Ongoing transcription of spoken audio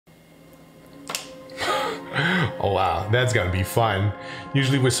Oh wow, that's gonna be fun.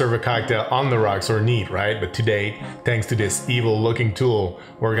 Usually we serve a cocktail on the rocks or neat, right? But today, thanks to this evil looking tool,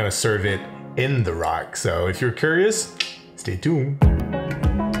 we're gonna serve it in the rock. So if you're curious, stay tuned.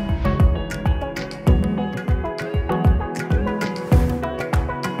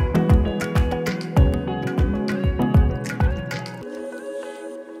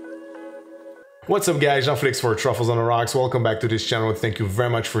 What's up guys, Jean-Felix for Truffles on the Rocks. Welcome back to this channel. Thank you very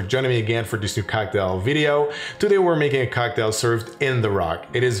much for joining me again for this new cocktail video. Today we're making a cocktail served in the rock.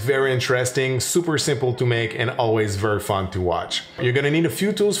 It is very interesting, super simple to make, and always very fun to watch. You're gonna need a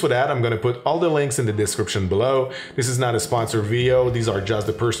few tools for that. I'm gonna put all the links in the description below. This is not a sponsored video. These are just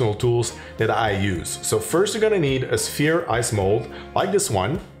the personal tools that I use. So first you're gonna need a sphere ice mold like this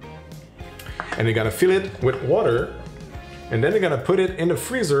one. And you're gonna fill it with water. And then you're gonna put it in the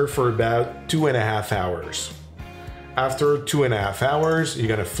freezer for about 2.5 hours. After 2.5 hours, you're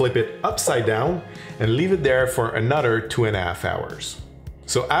gonna flip it upside down and leave it there for another 2.5 hours.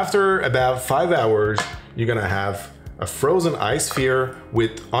 So after about 5 hours, you're gonna have a frozen ice sphere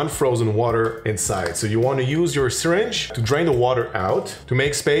with unfrozen water inside. So you wanna use your syringe to drain the water out to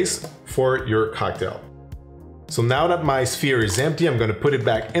make space for your cocktail. So now that my sphere is empty, I'm gonna put it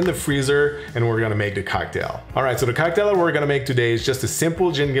back in the freezer and we're gonna make the cocktail. All right, so the cocktail that we're gonna make today is just a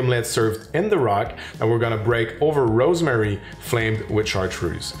simple gin gimlet served in the rock that we're gonna break over rosemary flamed with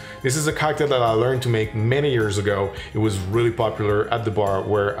chartreuse. This is a cocktail that I learned to make many years ago. It was really popular at the bar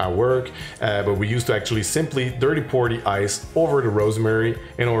where I work, but we used to actually simply dirty pour the ice over the rosemary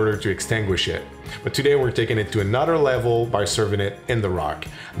in order to extinguish it. But today we're taking it to another level by serving it in the rock.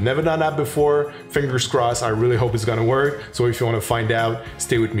 I've never done that before. Fingers crossed, I really hope it's gonna work. So if you wanna find out,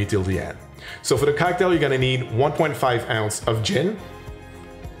 stay with me till the end. So for the cocktail, you're gonna need 1.5 ounce of gin,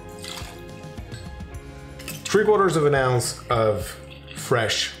 3/4 of an ounce of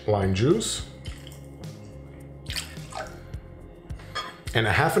fresh lime juice, and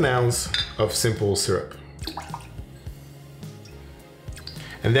 1/2 ounce of simple syrup.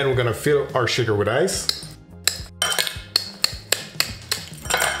 And then we're gonna fill our shaker with ice.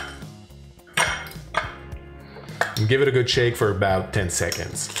 And give it a good shake for about 10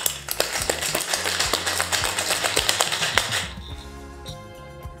 seconds.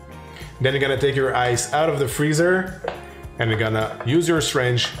 Then you're gonna take your ice out of the freezer and you're gonna use your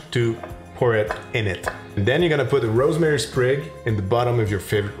syringe to pour it in it. And then you're gonna put the rosemary sprig in the bottom of your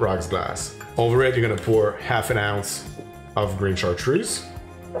favorite rocks glass. Over it, you're gonna pour 1/2 ounce of green chartreuse.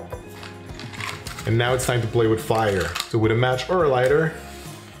 And now it's time to play with fire. So with a match or a lighter,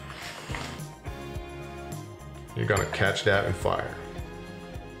 you're gonna catch that in fire.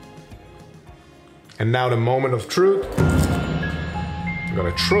 And now the moment of truth. I'm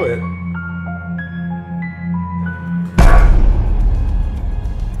gonna throw it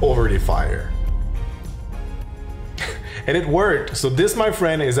over the fire. And it worked. So this, my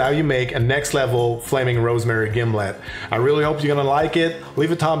friend, is how you make a next level flaming rosemary gimlet. I really hope you're gonna like it.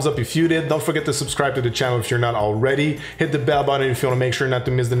 Leave a thumbs up if you did. Don't forget to subscribe to the channel if you're not already. Hit the bell button if you wanna make sure not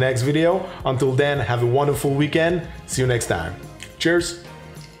to miss the next video. Until then, have a wonderful weekend. See you next time. Cheers.